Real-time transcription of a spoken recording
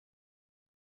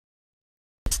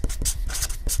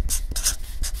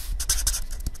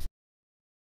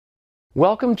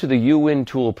Welcome to the UWin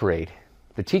Tool Parade,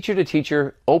 the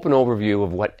teacher-to-teacher open overview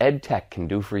of what EdTech can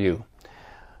do for you.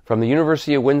 From the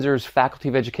University of Windsor's Faculty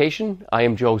of Education, I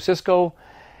am Joe Cisco,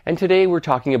 and today we're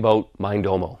talking about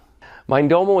Mindomo.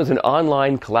 Mindomo is an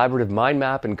online collaborative mind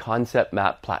map and concept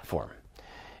map platform.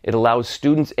 It allows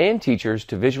students and teachers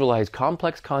to visualize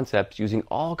complex concepts using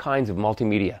all kinds of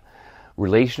multimedia,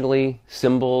 relationally,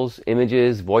 symbols,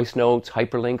 images, voice notes,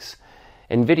 hyperlinks,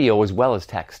 and video as well as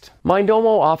text.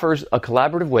 Mindomo offers a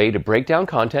collaborative way to break down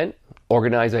content,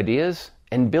 organize ideas,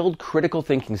 and build critical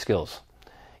thinking skills.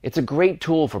 It's a great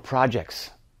tool for projects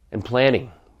and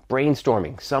planning,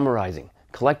 brainstorming, summarizing,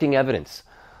 collecting evidence.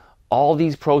 All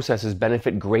these processes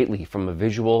benefit greatly from a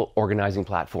visual organizing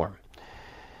platform.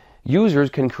 Users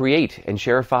can create and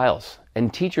share files,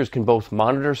 and teachers can both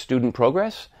monitor student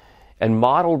progress and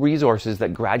model resources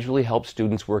that gradually help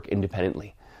students work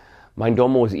independently.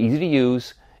 Mindomo is easy to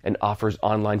use and offers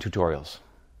online tutorials.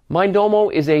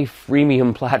 Mindomo is a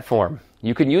freemium platform.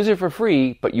 You can use it for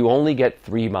free, but you only get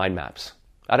 3 mind maps.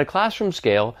 At a classroom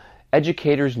scale,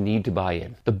 educators need to buy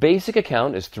in. The basic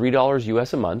account is $3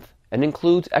 US a month and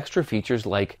includes extra features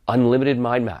like unlimited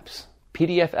mind maps,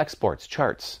 PDF exports,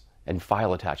 charts, and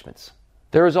file attachments.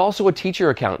 There is also a teacher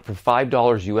account for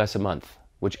 $5 US a month,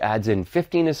 which adds in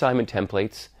 15 assignment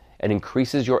templates and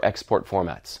increases your export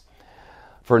formats.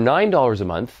 For $9 a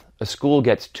month, a school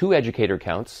gets 2 educator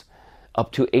accounts,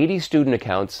 up to 80 student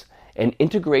accounts, and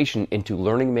integration into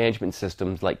learning management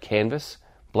systems like Canvas,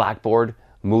 Blackboard,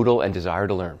 Moodle, and Desire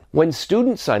to Learn. When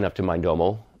students sign up to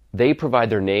Mindomo, they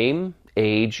provide their name,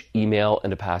 age, email,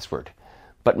 and a password.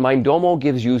 But Mindomo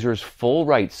gives users full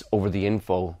rights over the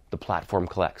info the platform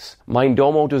collects.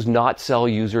 Mindomo does not sell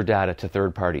user data to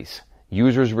third parties.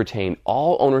 Users retain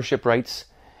all ownership rights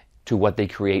to what they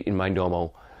create in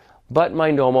Mindomo, but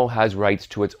Mindomo has rights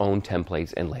to its own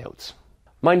templates and layouts.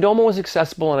 Mindomo is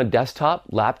accessible on a desktop,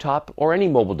 laptop, or any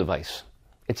mobile device.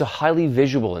 It's a highly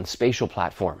visual and spatial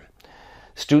platform.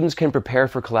 Students can prepare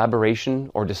for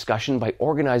collaboration or discussion by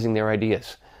organizing their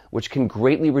ideas, which can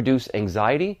greatly reduce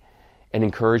anxiety and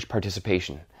encourage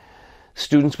participation.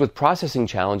 Students with processing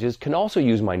challenges can also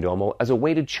use Mindomo as a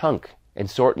way to chunk and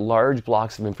sort large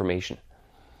blocks of information.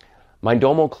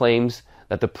 Mindomo claims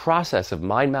that the process of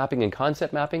mind mapping and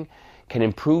concept mapping can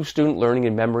improve student learning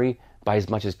and memory by as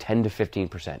much as 10 to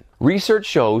 15%. Research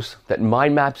shows that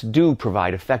mind maps do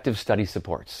provide effective study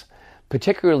supports,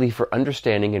 particularly for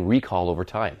understanding and recall over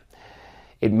time.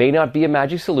 It may not be a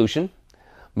magic solution.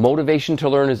 Motivation to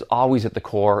learn is always at the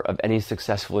core of any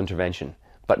successful intervention,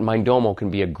 but Mindomo can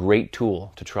be a great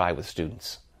tool to try with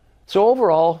students. So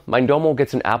overall, Mindomo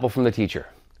gets an apple from the teacher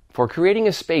for creating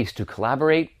a space to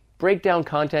collaborate, break down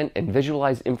content, and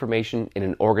visualize information in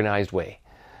an organized way.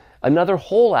 Another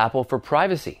whole apple for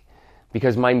privacy,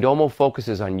 because Mindomo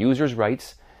focuses on users'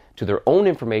 rights to their own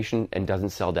information and doesn't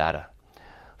sell data.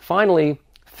 Finally,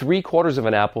 3/4 of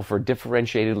an apple for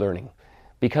differentiated learning,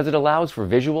 because it allows for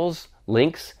visuals,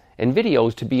 links, and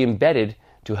videos to be embedded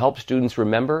to help students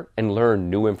remember and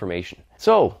learn new information.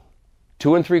 So,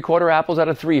 2 3/4 apples out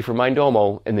of 3 for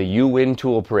Mindomo in the UWin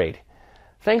Tool Parade.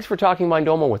 Thanks for talking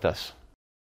Mindomo with us.